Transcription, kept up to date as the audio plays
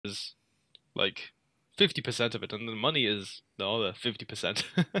is like 50% of it, and the money is the other 50%.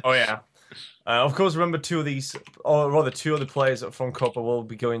 Oh yeah. Of course, remember two of these, or rather two of the players from Copa will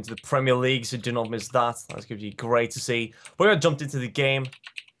be going to the Premier League, so do not miss that. That's going to be great to see. We're going to jump into the game.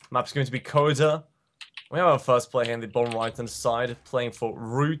 Map's going to be Coda. We have our first player here in the bottom right-hand side, playing for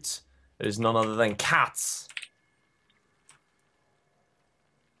Root. It is none other than CatZ.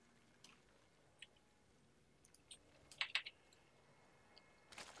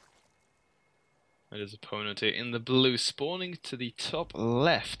 And his opponent here in the blue, spawning to the top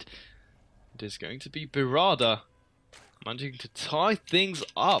left. It is going to be ByRada, managing to tie things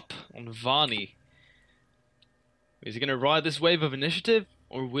up on Vani. Is he going to ride this wave of initiative,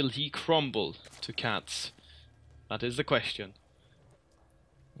 or will he crumble to CatZ? That is the question.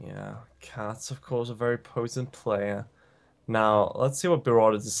 Yeah, CatZ, of course, a very potent player. Now, let's see what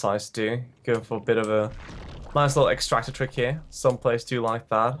ByRada decides to do. Go for a bit of a nice little extractor trick here. Some players do like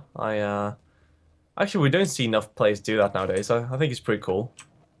that. Actually, we don't see enough players do that nowadays. I think it's pretty cool.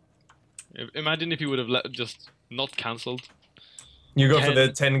 Imagine if you would have just not cancelled. You go for the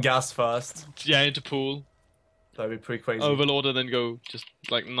 10 gas first. Yeah, into pool. That'd be pretty crazy. Overlord and then go just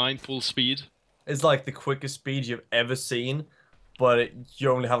like 9 pool speed. It's like the quickest speed you've ever seen, but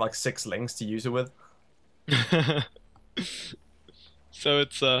you only have like 6 links to use it with. So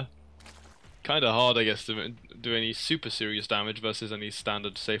it's kind of hard, I guess, to do any super serious damage versus any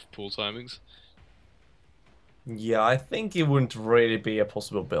standard safe pool timings. Yeah, I think it wouldn't really be a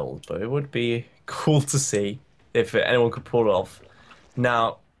possible build, but it would be cool to see if anyone could pull it off.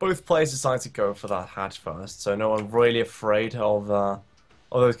 Now, both players decided to go for that hatch first, so no one really afraid of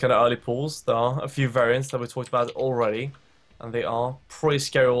those kind of early pulls. There are a few variants that we talked about already, and they are pretty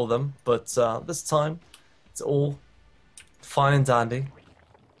scary, all of them, but this time, it's all fine and dandy.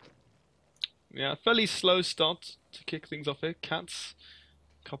 Yeah, fairly slow start to kick things off here. CatZ,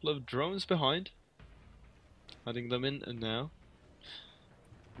 a couple of drones behind. Adding them in and now.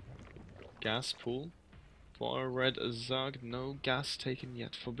 Gas pool. For red Zag, no gas taken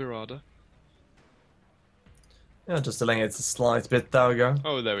yet for ByRada. Yeah, just delaying it a slight bit. There we go.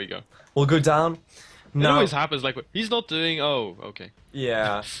 Oh, there we go. We'll go down. It always happens, like, he's not doing... Oh, okay.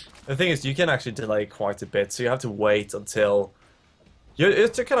 Yeah. The thing is, you can actually delay quite a bit, so you have to wait until... You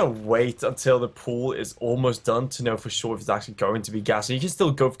have to kind of wait until the pool is almost done to know for sure if it's actually going to be gas. And you can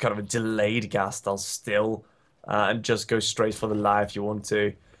still go for kind of a delayed gas style still, and just go straight for the live if you want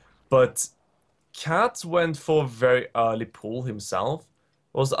to. But CatZ went for a very early pool himself.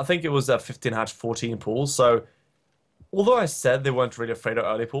 I think it was a 15 hatch 14 pool, so... Although I said they weren't really afraid of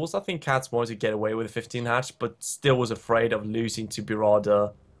early pools, I think CatZ wanted to get away with a 15 hatch, but still was afraid of losing to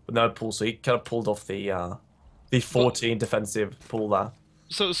ByRada with no pool, so he kind of pulled off the 14 defensive pool there.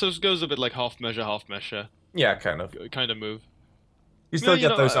 So it goes a bit like half measure. Yeah, kind of. Kind of move. You still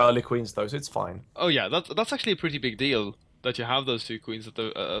get those early queens though, so it's fine. Oh yeah, that's actually a pretty big deal that you have those 2 queens at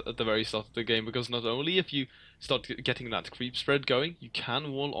the very start of the game, because not only if you start getting that creep spread going, you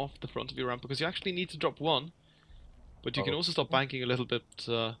can wall off the front of your ramp, because you actually need to drop 1, but you can also start banking a little bit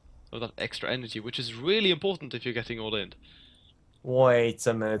of that extra energy, which is really important if you're getting all in. Wait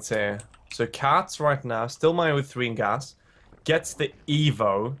a minute here. So CatZ right now, still mining with 3 in gas, gets the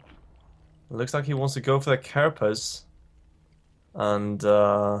Evo. It looks like he wants to go for the Carapace. And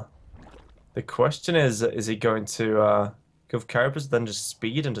the question is he going to go for Carapace, then just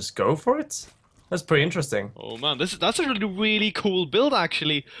speed and just go for it? That's pretty interesting. Oh man, that's a really cool build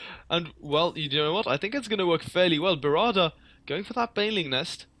actually. And well, you know what? I think it's going to work fairly well. ByRada going for that Baneling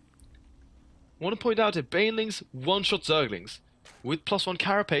nest. I want to point out that Banelings one-shot Zerglings. With +1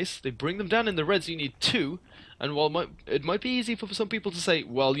 Carapace, they bring them down in the red, so you need 2. And while it might be easy for some people to say,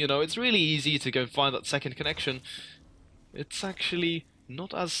 well, you know, it's really easy to go and find that second connection, it's actually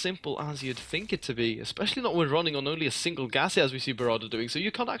not as simple as you'd think it to be, especially not when running on only a single gas as we see ByRada doing, so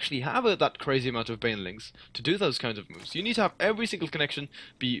you can't actually have that crazy amount of Banelings to do those kinds of moves. You need to have every single connection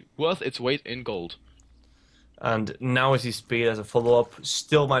be worth its weight in gold. And now as you speed as a follow-up,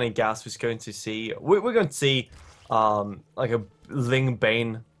 still mining gas, we're going to see... We're going to see like a Ling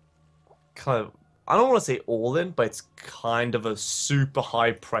Bane kind of... I don't want to say all-in, but it's kind of a super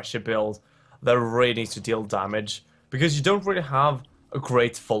high-pressure build that really needs to deal damage, because you don't really have a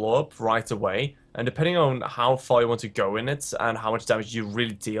great follow-up right away, and depending on how far you want to go in it and how much damage you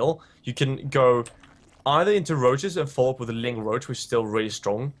really deal, you can go either into roaches and follow up with a Ling Roach, which is still really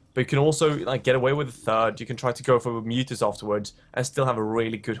strong, but you can also like get away with a third. You can try to go for Mutas afterwards and still have a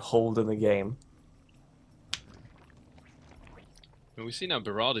really good hold in the game. And we see now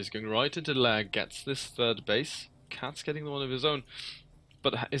ByRada is going right into lag, gets this third base. CatZ getting the one of his own,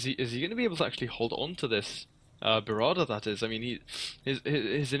 but is he going to be able to actually hold on to this ByRada, that is. I mean,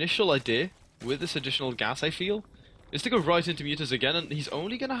 his initial idea with this additional gas, I feel, is to go right into mutas again, and he's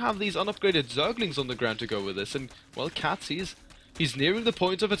only going to have these unupgraded Zerglings on the ground to go with this. And, well, CatZ, he's nearing the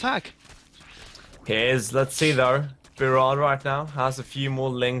point of attack. Let's see though, ByRada right now has a few more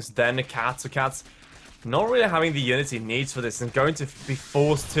lings than the CatZ, so CatZ not really having the unity he needs for this, and going to be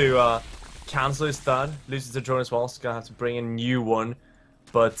forced to cancel his third, loses the drone as well, so he's going to have to bring a new one.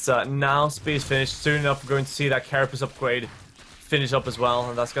 But now speed is finished. Soon enough, we're going to see that Carapace upgrade finish up as well,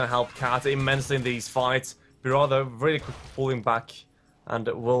 and that's going to help CatZ immensely in these fights. ByRada really quick pulling back, and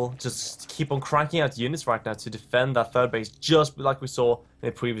will just keep on cracking out units right now to defend that third base, just like we saw in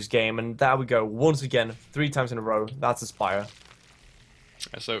the previous game. And there we go, once again, 3 times in a row. That's Aspire.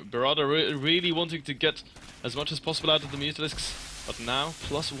 So ByRada really wanting to get as much as possible out of the Mutalisks, but now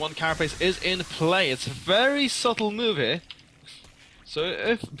 +1 Carapace is in play. It's a very subtle move here. So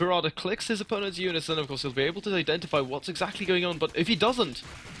if ByRada clicks his opponent's units, then of course he'll be able to identify what's exactly going on, but if he doesn't,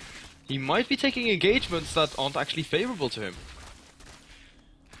 he might be taking engagements that aren't actually favorable to him.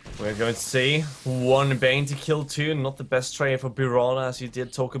 We're going to see 1 Bane to kill 2, not the best trade for ByRada, as you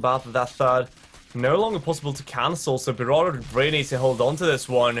did talk about. That third no longer possible to cancel, so ByRada really needs to hold on to this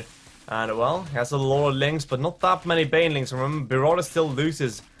one. And well, he has a lot of links, but not that many Banelings. Remember, ByRada still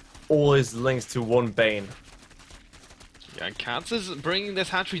loses all his links to 1 Bane. Yeah, and CatZ is bringing this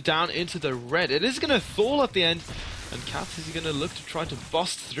hatchery down into the red. It is going to fall at the end, and CatZ is going to look to try to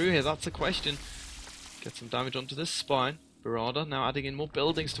bust through here. That's the question. Get some damage onto this spine. ByRada now adding in more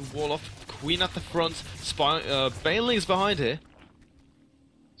buildings to wall off. Queen at the front. Banelings behind here.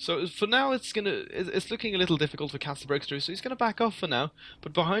 So for now, it's looking a little difficult for CatZ to break through. So he's going to back off for now.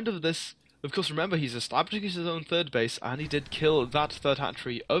 But behind of this, of course, remember he's establishing his own third base, and he did kill that third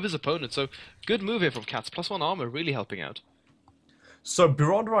hatchery of his opponent. So good move here from CatZ. +1 armor, really helping out. So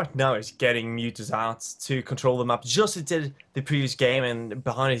ByRada right now is getting mutas out to control the map, just as he did the previous game, and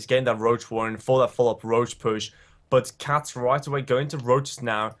behind he's getting that Roach Warren for that follow-up Roach push. But CatZ right away going to Roaches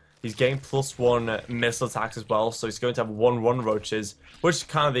now. He's getting +1 missile attacks as well, so he's going to have 1/1 Roaches, which is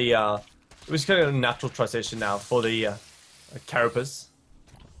kind of the a natural transition now for the Carapace.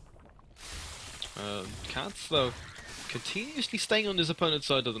 CatZ though continuously staying on his opponent's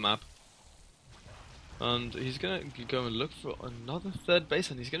side of the map. And he's going to go and look for another third base,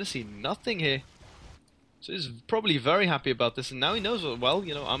 and he's going to see nothing here. So he's probably very happy about this, and now he knows, well,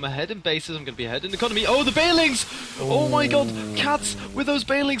 you know, I'm ahead in bases, I'm going to be ahead in economy. Oh, the Banelings! Oh my god, CatZ with those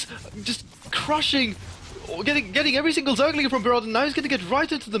Banelings just crushing, getting every single Zergling from ByRada, and now he's going to get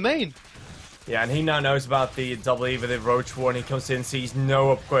right into the main. Yeah, and he now knows about the double E with the Roach War, and he comes in, sees no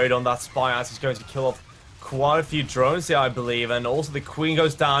upgrade on that spy, as he's going to kill off quite a few drones here, I believe, and also the Queen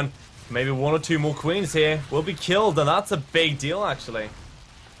goes down. Maybe 1 or 2 more Queens here will be killed, and that's a big deal, actually.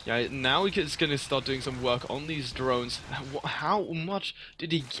 Yeah, now he's going to start doing some work on these drones. How much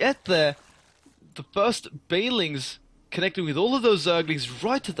did he get there? The first Banelings connecting with all of those Zerglings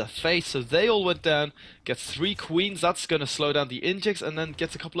right to the face, so they all went down. Gets 3 Queens, that's going to slow down the injects, and then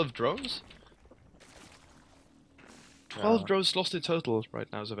gets a couple of drones. 12 drones lost in total right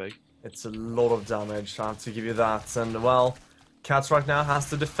now, Zaveg. It's a lot of damage, I have to give you that, and well, CatZ right now has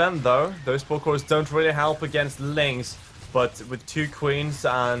to defend though. Those spore cores don't really help against lings, but with 2 Queens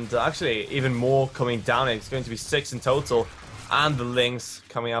and actually even more coming down, it's going to be 6 in total, and the lings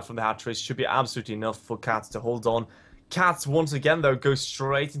coming out from the hatcheries should be absolutely enough for CatZ to hold on. CatZ once again though goes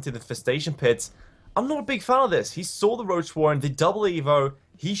straight into the infestation pits. I'm not a big fan of this. He saw the Roach War and the double Evo.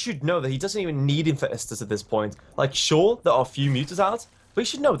 He should know that he doesn't even need Infestus at this point. Like, sure, there are a few mutas out, but he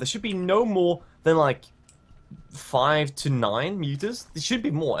should know there should be no more than like 5 to 9 mutas. There should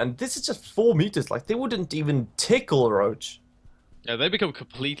be more, and this is just 4 mutas. Like, they wouldn't even tickle a Roach. Yeah, they become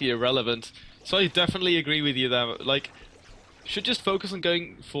completely irrelevant. So I definitely agree with you there. Like, should just focus on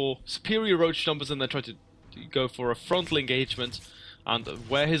going for superior Roach numbers and then try to go for a frontal engagement and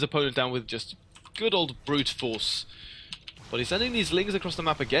wear his opponent down with just good old brute force. But he's sending these lings across the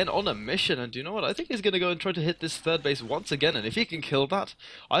map again on a mission, and do you know what? I think he's going to go and try to hit this third base once again, and if he can kill that,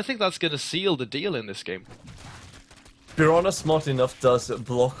 I think that's going to seal the deal in this game. ByRada, smart enough, does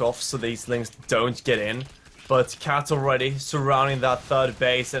block off so these lings don't get in, but CatZ already surrounding that third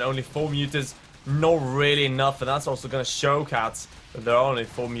base, and only 4 mutas, not really enough, and that's also going to show CatZ that there are only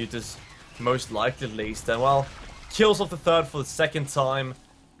 4 mutas, most likely at least, and well, kills off the third for the second time,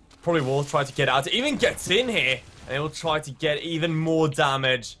 probably will try to get out, even gets in here, and he will try to get even more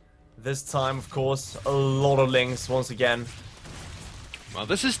damage. This time, of course, a lot of lings once again. Well,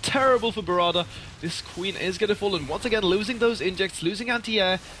 this is terrible for ByRada. This Queen is going to fall, and once again losing those injects, losing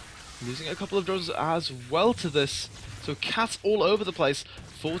anti-air, losing a couple of drones as well to this. So CatZ all over the place.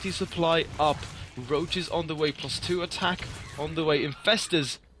 40 supply up. Roaches on the way, +2 attack on the way.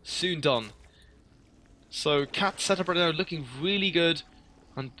 Infestors soon done. So CatZ setup right now looking really good,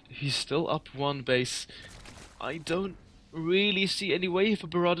 and he's still up 1 base. I don't really see any way for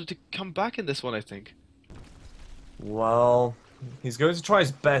ByRada to come back in this one, I think. Well, he's going to try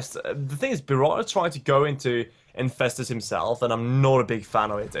his best. The thing is, ByRada tried to go into Infestors himself, and I'm not a big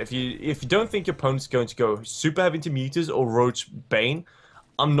fan of it. If you don't think your opponent's going to go super heavy into Mutas or Roach Bane,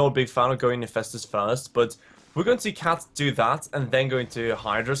 I'm not a big fan of going Infestors first, but we're going to see CatZ do that, and then going to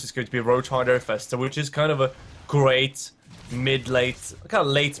Hydras. It's going to be Roach Hydra Infestor, which is kind of a great mid-late, kind of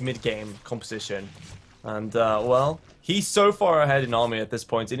late mid-game composition. And, well, he's so far ahead in army at this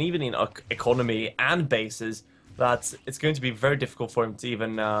point, and even in economy and bases, that it's going to be very difficult for him to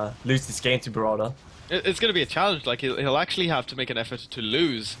even lose this game to ByRada. It's going to be a challenge. Like, he'll actually have to make an effort to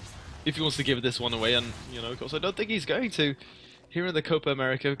lose if he wants to give this one away. And, you know, of course, I don't think he's going to here in the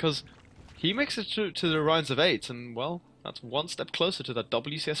CopaAmerica, because he makes it to the rounds of 8. And, well, that's one step closer to that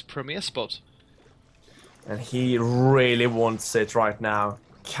WCS Premier spot. And he really wants it right now.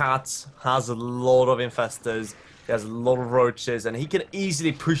 CatZ has a lot of Infestors. He has a lot of Roaches. And he can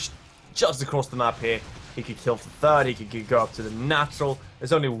easily push just across the map here. He could kill for 30, he could go up to the natural.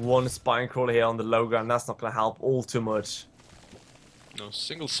 There's only one spine crawler here on the low ground, that's not going to help all too much. No,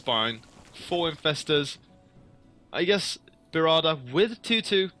 single spine, 4 Infestors. I guess ByRada with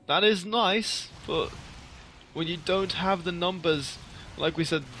 2-2, that is nice, but when you don't have the numbers, like we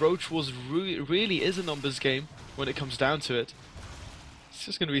said, Roach was really is a numbers game when it comes down to it. It's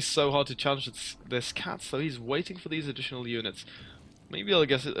just going to be so hard to challenge this CatZ, so he's waiting for these additional units. Maybe I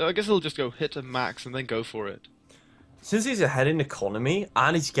guess he'll just go hit a max and then go for it. Since he's ahead in economy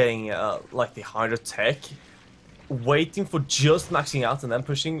and he's getting like the Hydra tech, waiting for just maxing out and then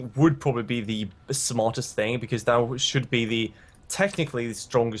pushing would probably be the smartest thing, because that should be technically the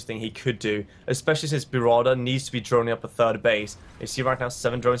strongest thing he could do, especially since ByRada needs to be droning up a 3rd base. You see right now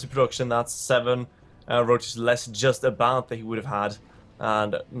 7 drones in production, that's 7 Roaches less just about that he would have had.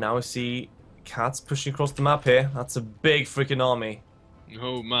 And now we see CatZ pushing across the map here. That's a big freaking army.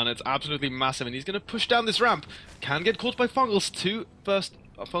 Oh man, it's absolutely massive, and he's going to push down this ramp. Can get caught by Fungals. 2 first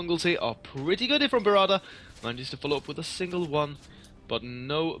Fungals here are pretty good here from ByRada. Manages to follow up with a single one, but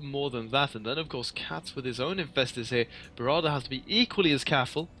no more than that. And then of course CatZ with his own Infestors here. ByRada has to be equally as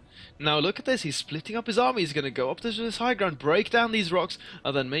careful. Now look at this, he's splitting up his army. He's going to go up to this high ground, break down these rocks,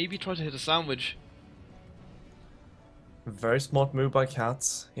 and then maybe try to hit a sandwich. Very smart move by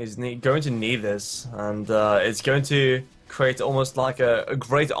CatZ. He's going to need this, and it's going to create almost like a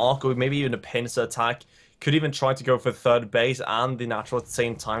great arc, or maybe even a pincer attack. Could even try to go for 3rd base and the natural at the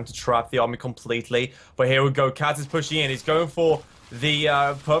same time to trap the army completely. But here we go, CatZ is pushing in. He's going for the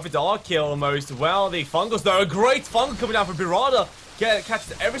perfect arc kill almost. Well, the Fungals, though, a great Fungal coming down from ByRada.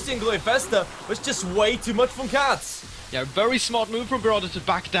 Catches every single Infestor, but it's just way too much from CatZ. Yeah, very smart move from ByRada to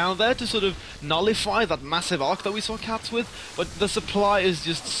back down there to sort of nullify that massive arc that we saw CatZ with. But the supply is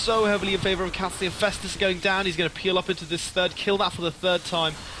just so heavily in favor of CatZ. The Infestors going down. He's going to peel up into this 3rd, kill that for the 3rd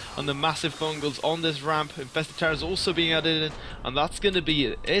time. And the massive Fungals on this ramp. Infested Terrors also being added in. And that's going to be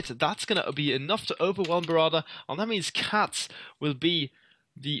it. That's going to be enough to overwhelm ByRada. And that means CatZ will be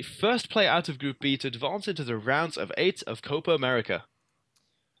the first player out of Group B to advance into the rounds of 8 of CopaAmerica.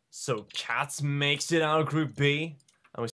 So CatZ makes it out of Group B.